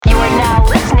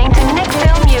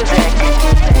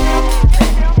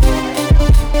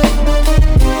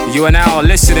You are now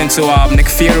listening to Nick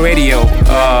Fear Radio,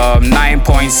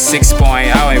 9.6 point.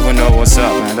 I don't even know what's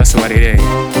up, man. That's what it is.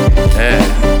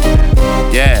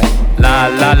 Yeah. La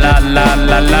la la la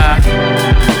la la.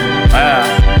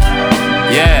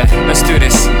 Yeah, let's do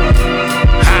this.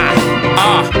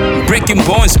 Breaking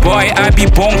bones, boy, I be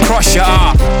bone crusher.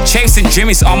 Chasing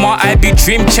dreams, I be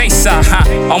dream chaser.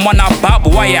 I'm on a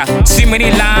barbed wire. Too many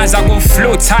lines, I go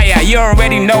flow tire. You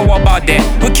already know about that.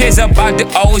 Who cares about the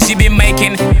O's you be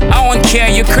making? I don't care,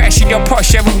 you crashing your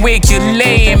Porsche every week, you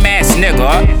lame ass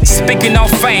nigga. Speaking of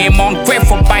fame,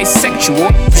 ungrateful bisexual.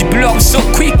 You blew up so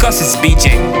quick cause it's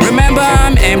BJ. Remember,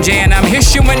 I'm MJ and I'm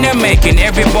history when they're making.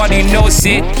 Everybody knows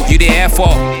it. You the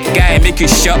F4 guy, make you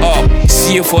shut up.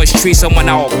 See you for a street, someone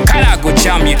out. Okada Go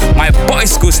Jam U. My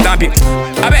boys go stamp it.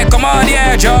 I bet, come on,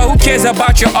 yeah, Joe. Who cares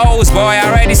about your O's, boy? I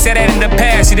already said that in the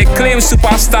past. You they claim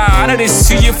superstar. I know they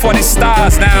see you for the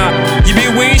stars now. You be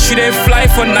wish you they fly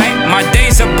for night. My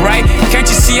days are bright. Can't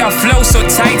you see I flow so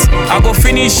tight? I go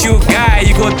finish you, guy.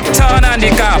 You go turn on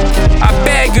the cop. I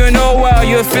beg you know well,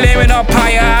 you're flaming up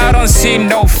higher. I don't see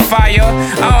no fire.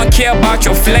 I don't care about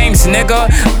your flames, nigga.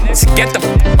 So get the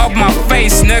off my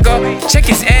face, nigga. Check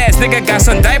his ass, nigga got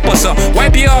some diapers on.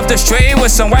 Wipe you off the street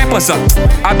with some wipers on.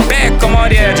 I beg, come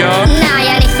on here, Joe. Nah,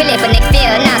 yeah, Nick Philip and Nick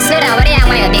Phil. Nah, slow down. Where am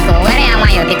I, Biko? Where am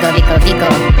I, Biko?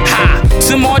 Ha!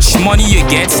 Too much money you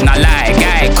get, nah lie,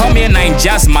 guy. Come here, nine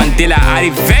just Mandela. I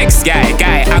the vex, guy.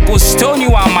 I go stone you,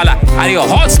 Amala. I the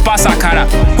hot spots, Akara.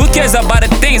 Who cares about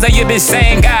the things that you been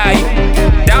saying, guy?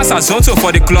 Dance a Zoto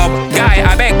for the club, guy.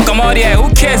 I beg, come on here.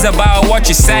 Who cares about what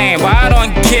you're saying? But I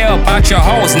don't care about your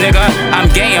hoes, nigga. I'm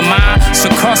getting mine, so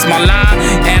cross my line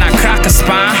and I crack a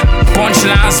spine.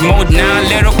 Punchlines, mode 9,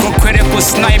 lyrical, critical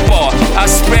sniper. I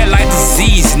spread like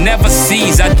disease, never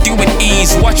cease. I do with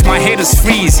ease, watch my haters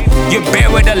freeze. You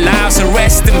buried alive, so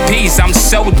rest in peace. I'm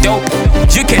so dope,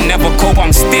 you can never cope.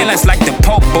 I'm stainless like the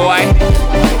Pope, boy.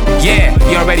 Yeah,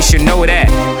 you already should know that.